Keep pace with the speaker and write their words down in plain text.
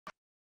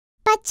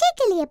பச்சை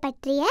கிளிய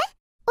பற்றிய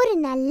ஒரு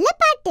நல்ல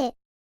பாட்டு.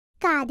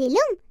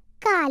 காதிலும்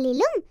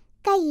காலிலும்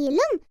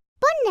கையிலும்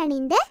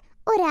பொன்னணிந்த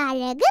ஒரு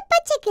அழகு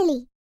பச்சை கிளி.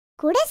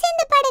 கூட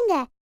சேர்ந்து பாடுங்க.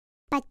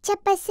 பச்சை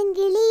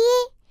பசுங்கிளியே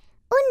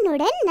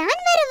உன்னுடன்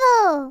நான் வருவோ.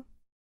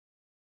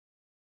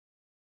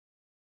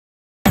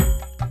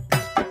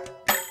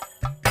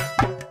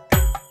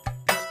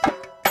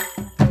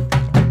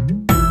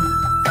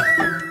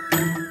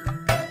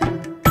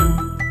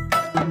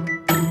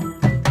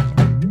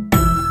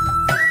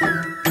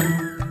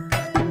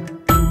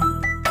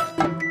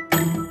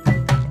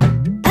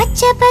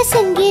 பச்சை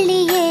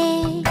பசுங்கிளியே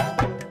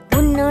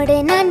உன்னோடு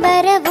நான்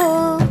வரவோ.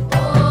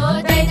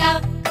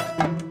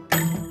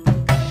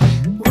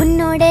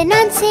 உன்னோடு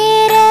நான்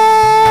சேர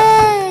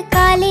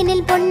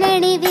காலினில்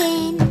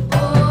பொன்னணிவேன்.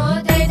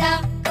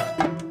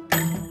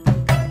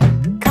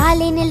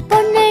 காலினில்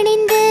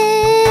பொன்னணிந்து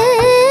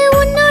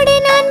உன்னோடு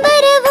நான்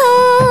வரவோ.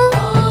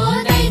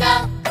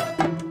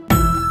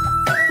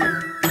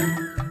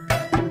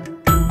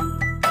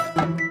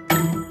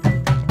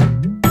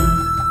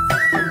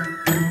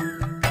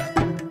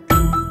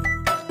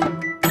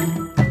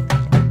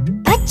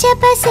 பச்சை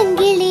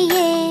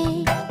பசுங்கிளியே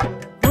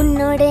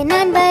உன்னோடு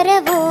நான்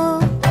வரவோ.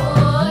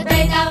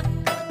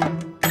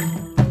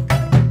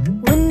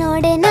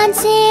 உன்னோடு நான்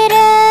சேர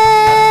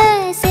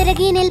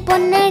சிறகினில்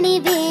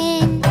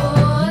பொன்னணிவேன்.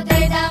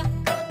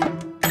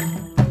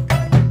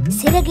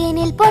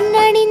 சிறகினில்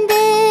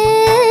பொன்னணிந்து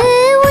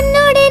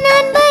உன்னோடு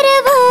நான்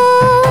வரவோ.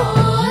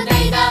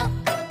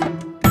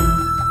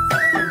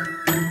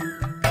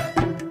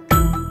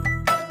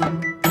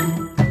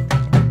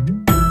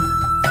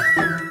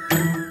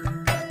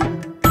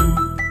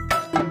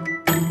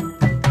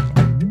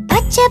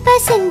 பச்சை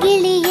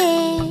பசுங்கிளியே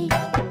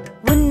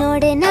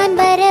உன்னோடு நான்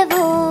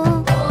வரவோ.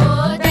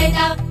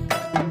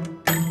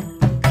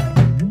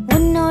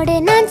 உன்னோடு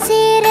நான்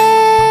சேர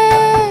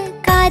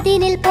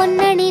காதினில்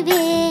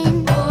பொன்னணிவேன்.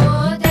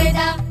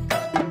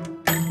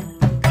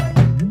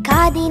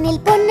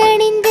 காதினில்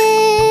பொன்னணிந்து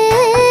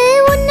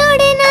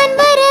உன்னோடு நான்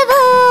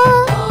வரவோ.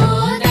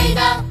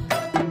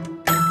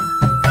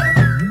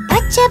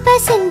 பச்சை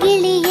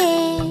பசுங்கிளியே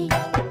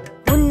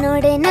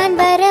உன்னோடு நான்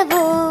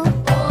வரவோ.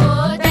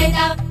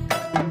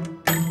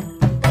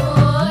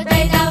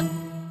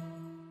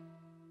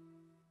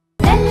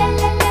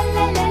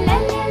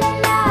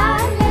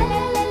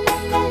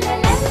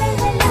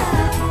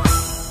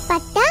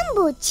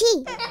 பட்டாம்பூச்சி